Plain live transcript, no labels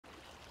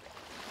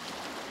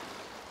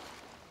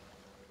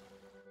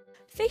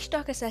Fish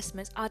stock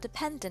assessments are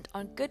dependent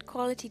on good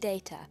quality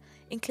data,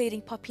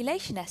 including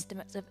population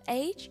estimates of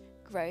age,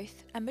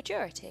 growth and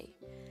maturity.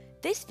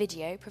 This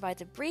video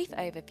provides a brief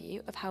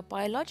overview of how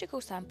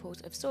biological samples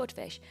of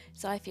swordfish,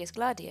 Xiphias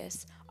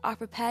gladius, are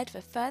prepared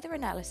for further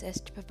analysis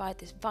to provide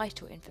this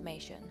vital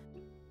information.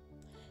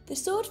 The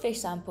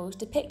swordfish samples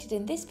depicted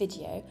in this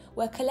video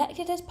were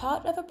collected as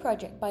part of a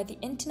project by the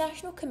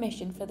International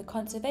Commission for the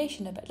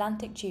Conservation of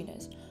Atlantic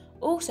Tunas,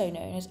 also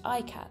known as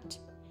ICCAT.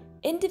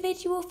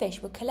 Individual fish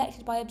were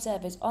collected by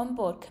observers on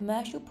board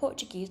commercial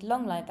Portuguese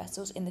longline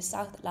vessels in the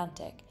South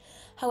Atlantic.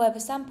 However,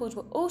 samples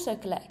were also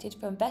collected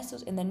from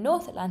vessels in the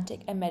North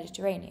Atlantic and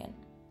Mediterranean.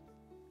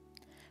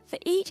 For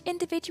each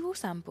individual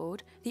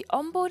sampled, the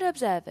onboard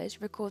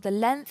observers record the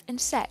length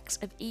and sex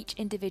of each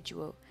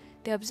individual.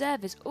 The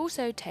observers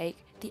also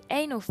take the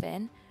anal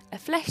fin, a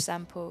flesh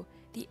sample,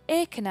 the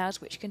ear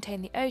canals which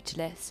contain the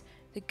otoliths,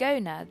 the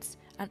gonads,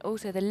 and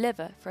also the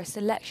liver for a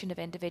selection of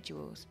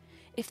individuals.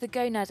 If the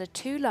gonads are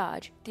too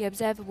large, the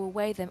observer will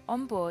weigh them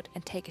on board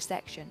and take a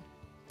section.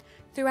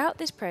 Throughout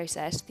this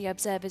process, the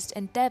observers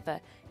endeavour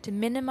to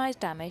minimise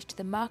damage to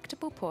the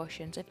marketable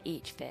portions of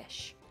each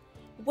fish.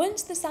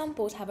 Once the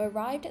samples have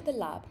arrived at the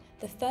lab,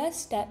 the first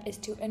step is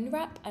to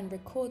unwrap and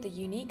record the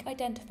unique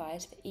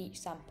identifiers for each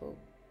sample.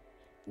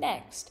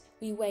 Next,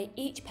 we weigh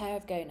each pair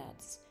of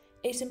gonads.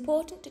 It's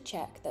important to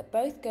check that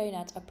both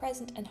gonads are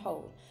present and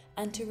whole,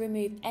 and to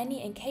remove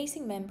any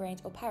encasing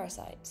membranes or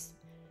parasites.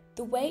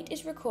 The weight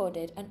is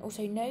recorded and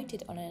also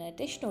noted on an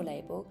additional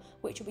label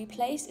which will be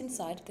placed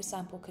inside the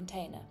sample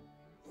container.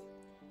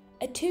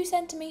 A 2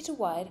 cm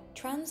wide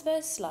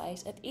transverse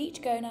slice of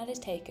each gonad is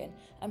taken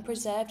and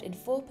preserved in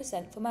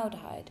 4%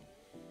 formaldehyde,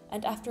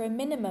 and after a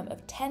minimum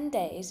of 10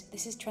 days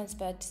this is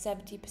transferred to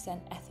 70%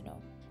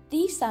 ethanol.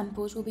 These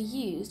samples will be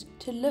used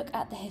to look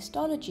at the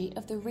histology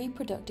of the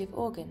reproductive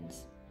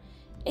organs.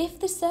 If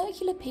the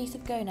circular piece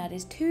of gonad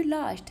is too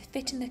large to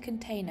fit in the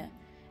container,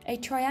 a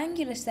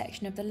triangular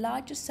section of the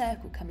larger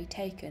circle can be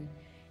taken,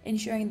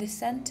 ensuring the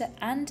centre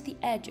and the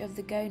edge of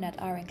the gonad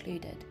are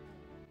included.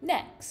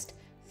 Next,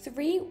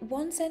 3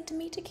 1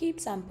 cm cube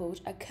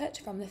samples are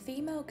cut from the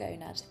female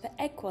gonads for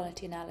egg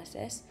quality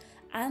analysis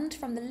and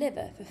from the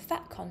liver for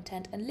fat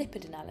content and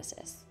lipid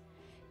analysis.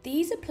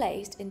 These are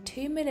placed in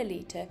 2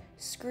 ml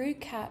screw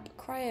cap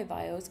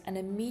cryovials and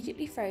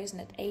immediately frozen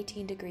at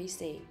 18 degrees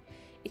C.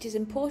 It is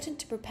important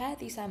to prepare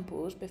these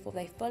samples before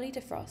they fully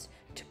defrost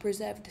to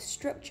preserve the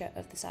structure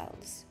of the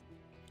cells.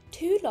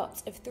 2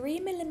 lots of 3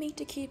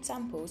 mm cube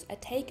samples are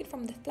taken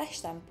from the flesh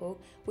sample,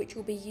 which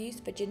will be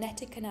used for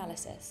genetic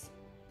analysis.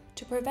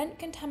 To prevent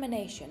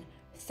contamination,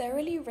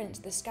 thoroughly rinse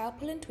the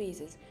scalpel and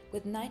tweezers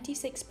with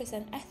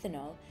 96%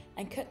 ethanol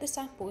and cut the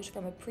samples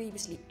from a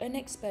previously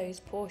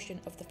unexposed portion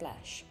of the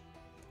flesh.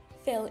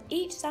 Fill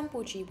each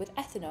sample tube with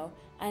ethanol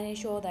and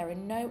ensure there are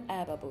no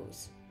air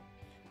bubbles.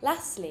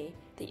 Lastly,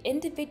 the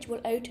individual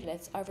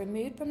otoliths are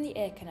removed from the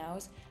ear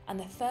canals and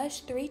the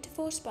first 3 to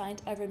 4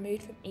 spines are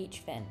removed from each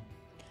fin.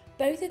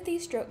 Both of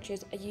these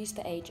structures are used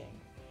for aging.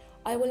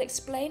 I will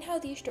explain how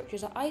these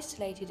structures are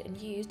isolated and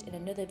used in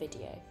another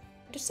video.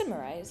 To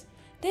summarise,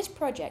 this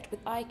project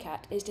with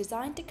ICCAT is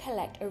designed to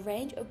collect a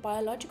range of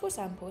biological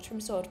samples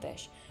from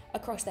swordfish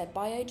across their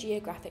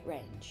biogeographic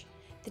range.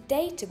 The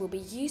data will be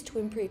used to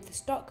improve the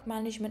stock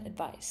management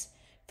advice,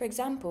 for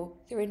example,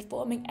 through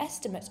informing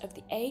estimates of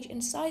the age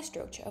and size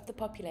structure of the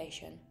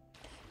population.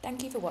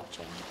 Thank you for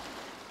watching.